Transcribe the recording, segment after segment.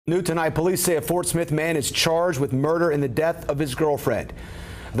New tonight, police say a Fort Smith man is charged with murder in the death of his girlfriend.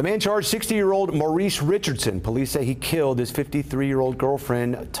 The man charged 60-year-old Maurice Richardson. Police say he killed his 53-year-old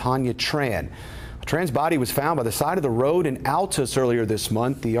girlfriend, Tanya Tran. Tran's body was found by the side of the road in Altus earlier this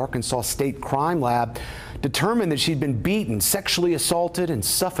month. The Arkansas State Crime Lab determined that she'd been beaten, sexually assaulted, and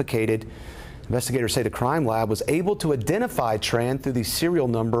suffocated. Investigators say the crime lab was able to identify Tran through the serial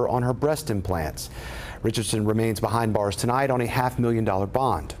number on her breast implants. Richardson remains behind bars tonight on a $500,000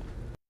 bond.